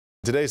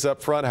Today's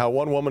Up Front, how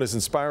one woman is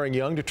inspiring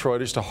young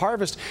Detroiters to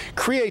harvest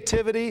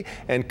creativity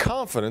and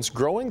confidence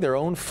growing their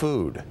own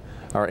food.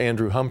 Our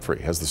Andrew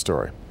Humphrey has the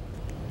story.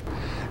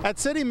 At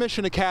City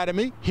Mission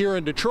Academy here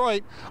in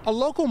Detroit, a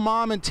local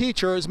mom and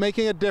teacher is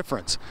making a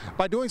difference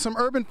by doing some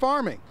urban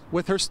farming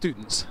with her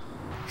students.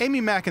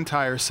 Amy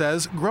McIntyre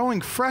says growing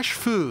fresh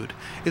food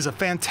is a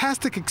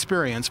fantastic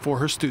experience for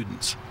her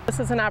students. This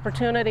is an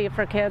opportunity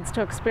for kids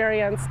to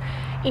experience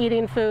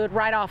eating food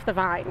right off the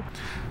vine.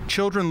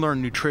 Children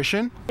learn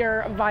nutrition.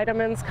 Your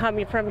vitamins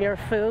come from your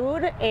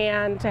food,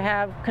 and to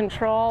have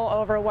control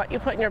over what you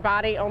put in your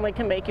body only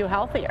can make you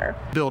healthier.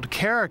 Build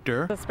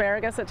character.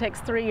 Asparagus, it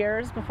takes 3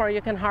 years before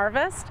you can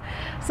harvest.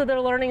 So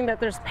they're learning that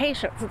there's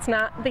patience. It's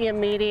not the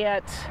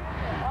immediate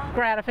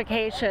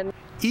gratification.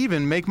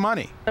 Even make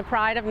money. The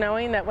pride of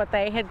knowing that what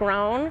they had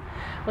grown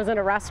was in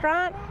a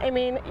restaurant, I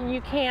mean, you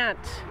can't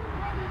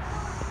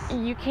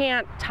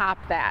top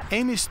that.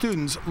 Amy's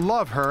students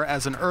love her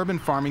as an urban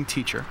farming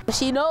teacher.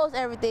 She knows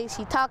everything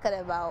she's talking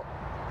about.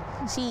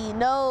 She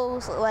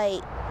knows,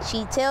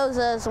 she tells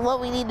us what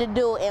we need to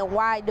do and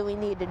why do we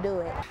need to do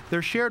it.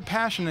 Their shared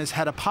passion has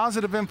had a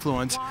positive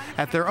influence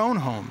at their own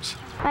homes.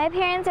 My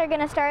parents are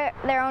going to start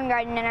their own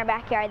garden in our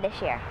backyard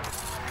this year.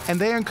 And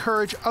they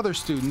encourage other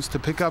students to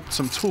pick up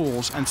some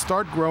tools and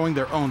start growing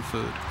their own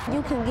food.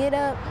 You can get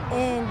up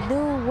and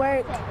do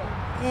work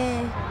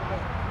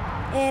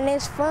and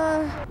it's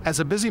fun. As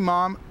a busy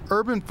mom,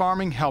 urban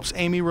farming helps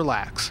Amy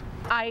relax.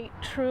 I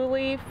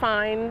truly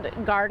find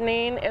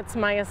gardening, it's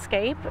my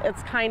escape.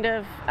 It's kind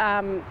of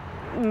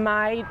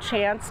my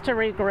chance to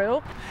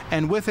regroup.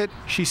 And with it,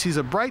 she sees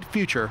a bright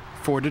future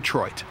for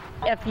Detroit.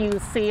 If you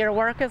see your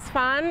work is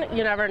fun,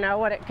 you never know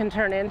what it can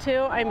turn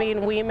into. I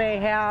mean, we may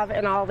have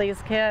in all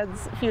these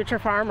kids future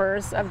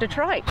farmers of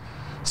Detroit.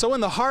 So in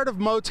the heart of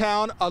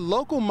Motown, a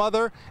local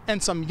mother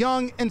and some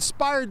young,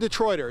 inspired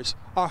Detroiters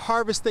are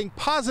harvesting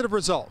positive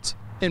results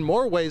in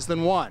more ways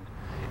than one.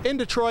 In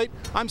Detroit,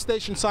 I'm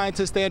station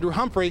scientist Andrew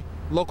Humphrey,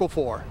 Local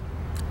 4.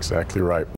 Exactly right.